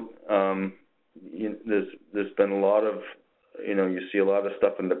note, there's been a lot of, you see a lot of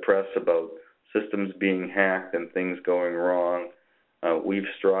stuff in the press about systems being hacked and things going wrong. We've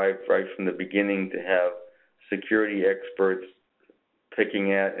strived right from the beginning to have security experts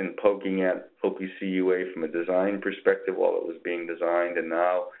picking at and poking at OPC UA from a design perspective while it was being designed, and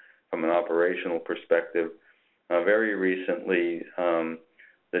now from an operational perspective. Very recently,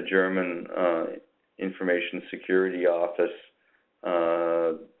 the German Information Security Office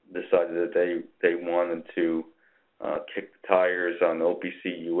decided that they wanted to kick the tires on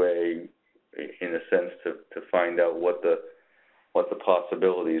OPC UA in a sense to find out what the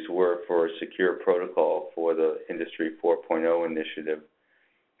possibilities were for a secure protocol for the Industry 4.0 initiative.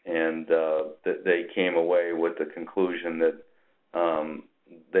 And they came away with the conclusion that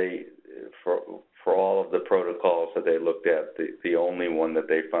for all of the protocols that they looked at, the only one that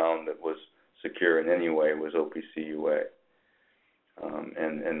they found that was secure in any way was OPC UA.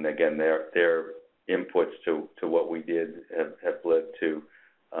 And again, their inputs to what we did have led to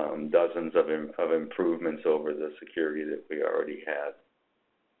dozens of improvements over the security that we already had.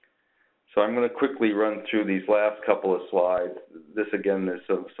 So I'm going to quickly run through these last couple of slides. This, again, there's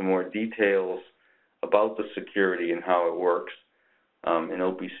some more details about the security and how it works in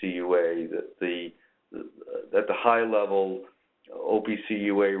OPC UA. At the high level, OPC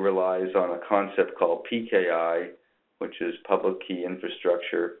UA relies on a concept called PKI, which is public key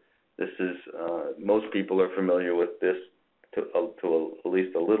infrastructure. This is, most people are familiar with this to at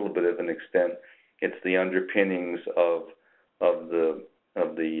least a little bit of an extent. It's the underpinnings of the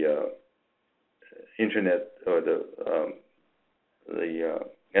internet, or the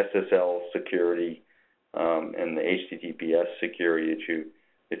SSL security and the HTTPS security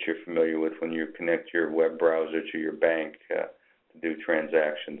that you're familiar with when you connect your web browser to your bank to do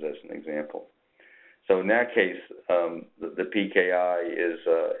transactions, as an example. So in that case, the PKI is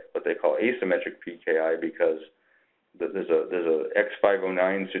what they call asymmetric PKI, because there's a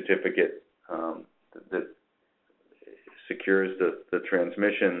X509 certificate that secures the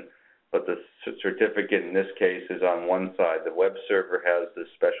transmission, but the certificate in this case is on one side. The web server has this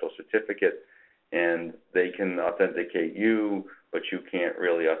special certificate, and they can authenticate you, but you can't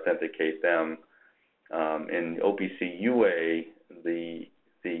really authenticate them. In OPC UA, the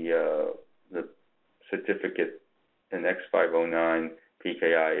certificate in X509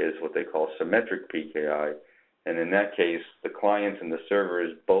 PKI is what they call symmetric PKI, and in that case, the clients and the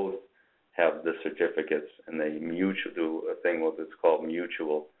servers both have the certificates, and they do a thing that's called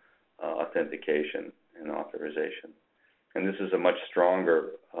mutual authentication and authorization. And this is a much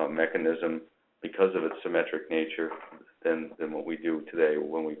stronger mechanism because of its symmetric nature than what we do today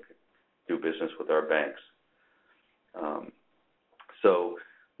when we do business with our banks. So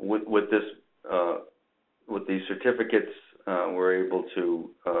with these certificates, we're able to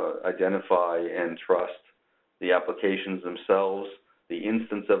identify and trust the applications themselves, the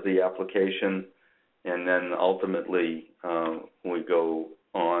instance of the application, and then ultimately we go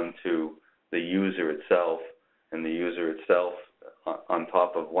on to the user itself, and the user itself, on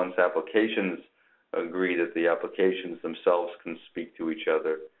top of once applications agree that the applications themselves can speak to each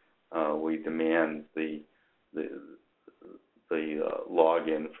other, we demand the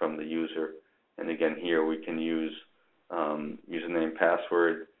login from the user. And again, here we can use username,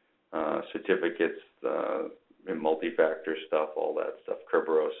 password, certificates, and multi-factor stuff, all that stuff,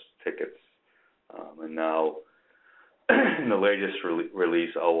 Kerberos tickets, and now in the latest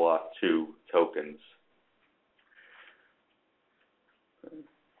release, OAuth 2 tokens.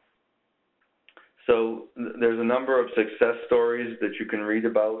 So there's a number of success stories that you can read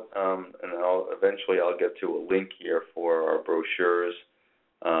about, and eventually I'll get to a link here for our brochures.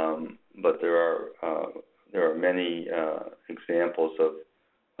 But there are many examples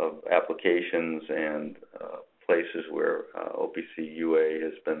of applications and places where OPC UA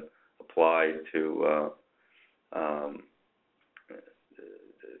has been applied to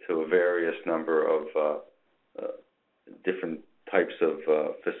a various number of different types of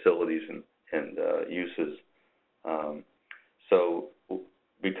facilities and uses. So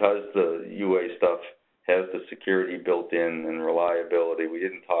because the UA stuff has the security built in and reliability, we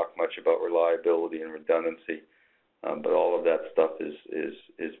didn't talk much about reliability and redundancy, but all of that stuff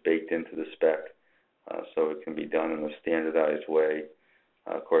is baked into the spec, so it can be done in a standardized way.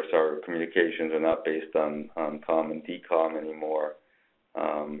 Of course, our communications are not based on COM and DCOM anymore,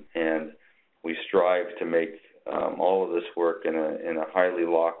 and we strive to make all of this work in a highly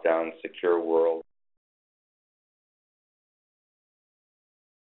locked down, secure world.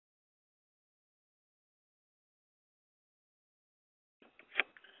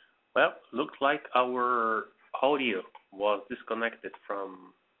 Well, looks like our audio was disconnected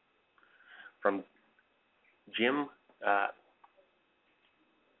from Jim.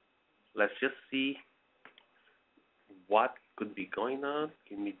 Let's just see what could be going on.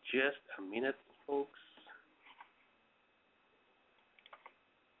 Give me just a minute, folks.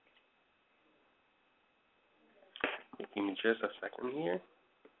 Give me just a second here.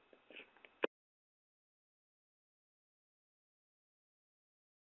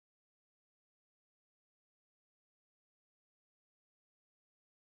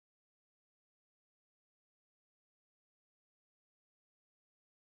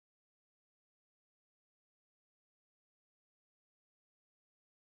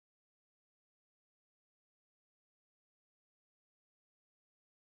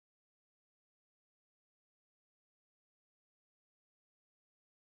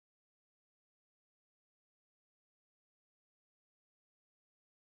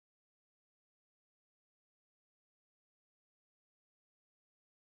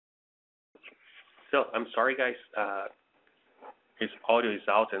 So I'm sorry, guys. His audio is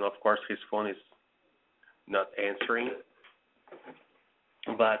out, and of course his phone is not answering.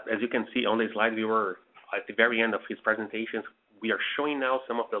 But as you can see on the slide, we were at the very end of his presentation. We are showing now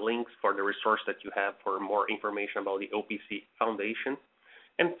some of the links for the resource that you have for more information about the OPC Foundation.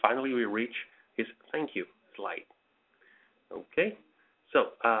 And finally, we reach his thank you slide. Okay,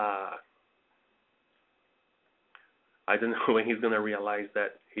 so I don't know when he's going to realize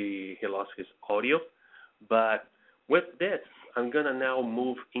that he lost his audio. But with this, I'm going to now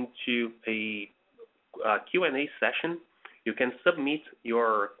move into a Q&A session. You can submit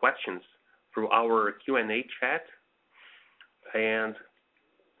your questions through our Q&A chat, and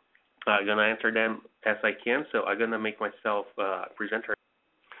I'm going to answer them as I can. So I'm going to make myself presenter.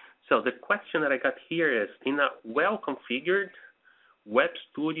 So the question that I got here is, in a well-configured Web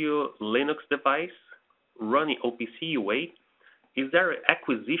Studio Linux device running OPC UA, is there an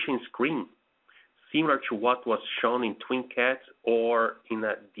acquisition screen similar to what was shown in TwinCat or in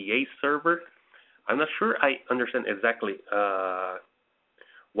a DA server? I'm not sure I understand exactly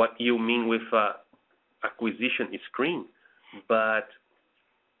what you mean with acquisition screen, but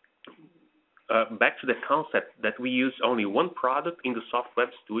back to the concept that we use only one product in the InduSoft Web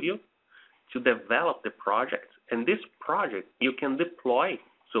Studio to develop the project, and this project you can deploy.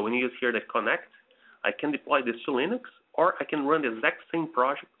 So when you use here the connect, I can deploy this to Linux, or I can run the exact same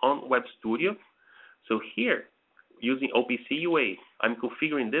project on Web Studio. So here, using OPC UA, I'm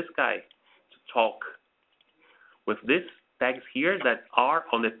configuring this guy to talk with these tags here that are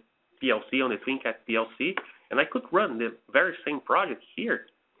on the PLC, on the TwinCat PLC, and I could run the very same project here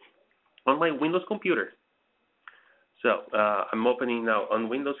on my Windows computer. So I'm opening now on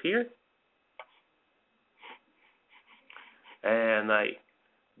Windows here. and I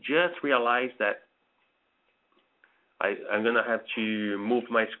just realized that I'm going to have to move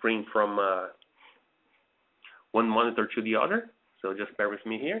my screen from one monitor to the other, so just bear with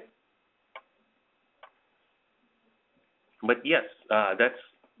me here. But yes,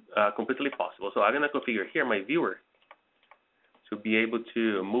 that's completely possible. So I'm going to configure here my viewer to be able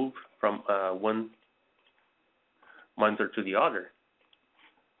to move from one monitor to the other.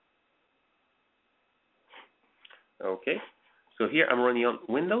 Okay, so here I'm running on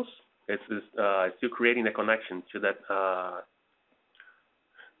Windows. It's still creating the connection to that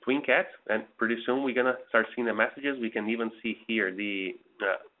TwinCat, and pretty soon we're gonna start seeing the messages. We can even see here the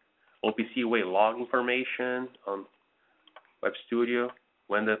OPC UA log information on Web Studio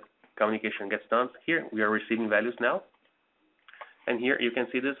when the communication gets done. Here we are receiving values now, and here you can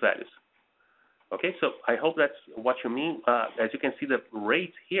see these values. Okay, so I hope that's what you mean. As you can see, the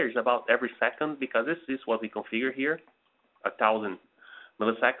rate here is about every second, because this is what we configure here, 1,000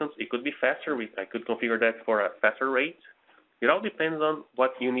 milliseconds. It could be faster. I could configure that for a faster rate. It all depends on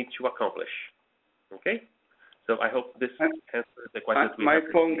what you need to accomplish. Okay, so I hope this answers the questions we have.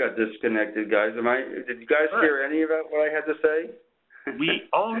 My phone got disconnected, guys. Did you guys hear any of what I had to say? We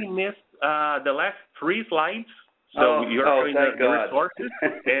only missed the last 3 slides. So you're showing the resources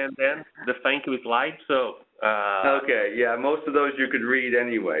and then the thank you slide. So okay, yeah, most of those you could read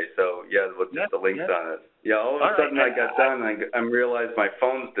anyway. So yeah, with the links on it. Yeah, all of a sudden I got done and I realized my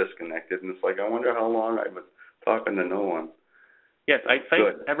phone's disconnected, and it's like, I wonder how long I was talking to no one. Yes, I thank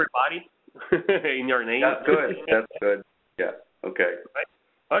everybody in your name. That's good. That's good. Yeah. Okay. Right.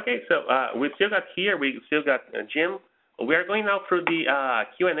 Okay. So we still got Jim. We are going now through the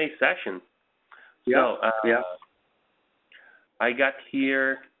Q&A session. Yeah. So, I got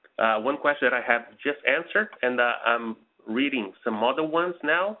here one question that I have just answered, and I'm reading some other ones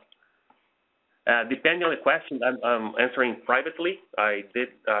now. Depending on the question, I'm answering privately. I did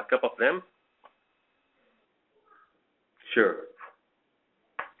a couple of them. Sure.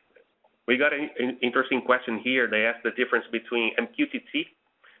 We got an interesting question here. They asked the difference between MQTT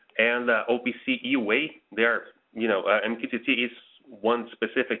and OPC UA. MQTT is one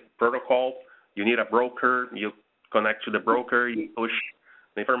specific protocol. You need a broker. You connect to the broker. You push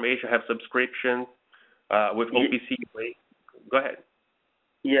the information. Have subscription. With OPC UA, go ahead.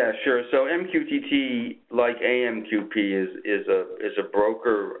 Yeah, sure. So MQTT, like AMQP, is a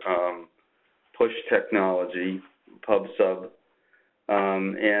broker push technology, pub/sub.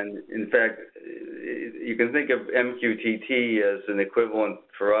 And in fact, you can think of MQTT as an equivalent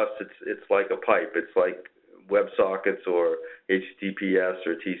for us. It's like a pipe. It's like WebSockets or HTTPS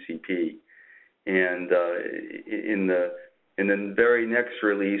or TCP. And in the very next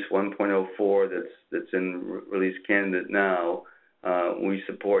release, 1.04, that's in release candidate now, we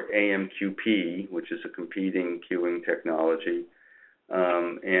support AMQP, which is a competing queuing technology.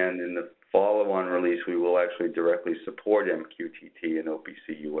 And in the follow-on release, we will actually directly support MQTT and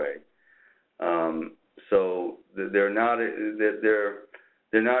OPC UA. So they're not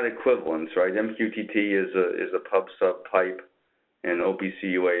equivalents, right? MQTT is a pub/sub pipe, and OPC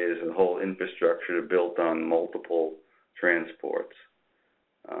UA is a whole infrastructure built on multiple transports.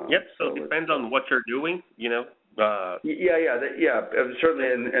 Yep. So it depends on what you're doing, Yeah. Certainly,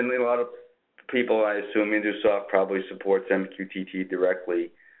 and a lot of people, I assume, InduSoft probably supports MQTT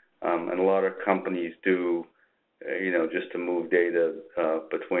directly. And a lot of companies do, just to move data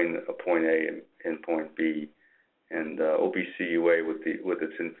between a point A and point B. And OPC UA with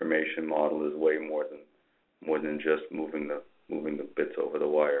its information model is way more than just moving the bits over the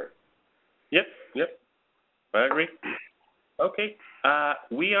wire. Yep. I agree. Okay.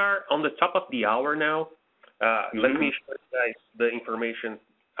 We are on the top of the hour now. Let me show you guys the information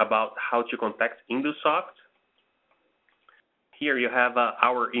about how to contact InduSoft. Here you have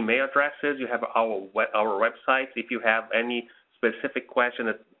our email addresses. You have our websites. If you have any specific question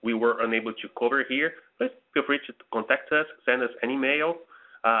that we were unable to cover here, please feel free to contact us, send us an email.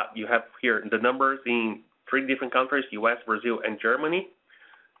 You have here the numbers in 3 different countries, US, Brazil, and Germany.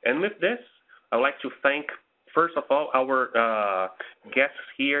 And with this, I'd like to thank, first of all, our guests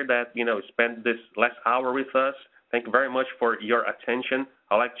here that, spent this last hour with us. Thank you very much for your attention.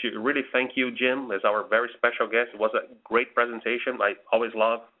 I'd like to really thank you, Jim, as our very special guest. It was a great presentation. I always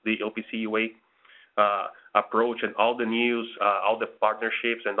love the OPC UA approach and all the news, all the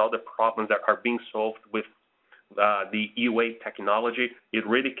partnerships, and all the problems that are being solved with the UA technology. It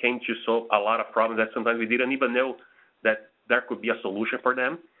really came to solve a lot of problems that sometimes we didn't even know that there could be a solution for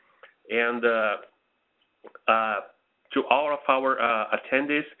them. And to all of our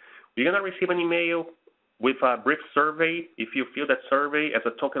attendees, you're going to receive an email with a brief survey. If you fill that survey as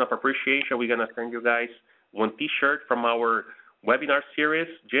a token of appreciation, we're going to send you guys one T-shirt from our webinar series.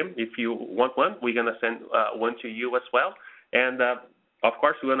 Jim, if you want one, we're going to send one to you as well. And of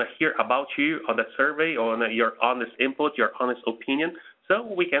course, we want to hear about you on that survey, on your honest input, your honest opinion, so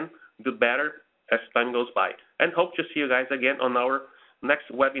we can do better as time goes by. And hope to see you guys again on our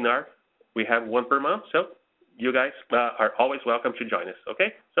next webinar. We have one per month, so you guys are always welcome to join us,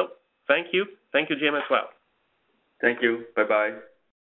 okay? So thank you. Thank you, Jim, as well. Thank you. Bye-bye.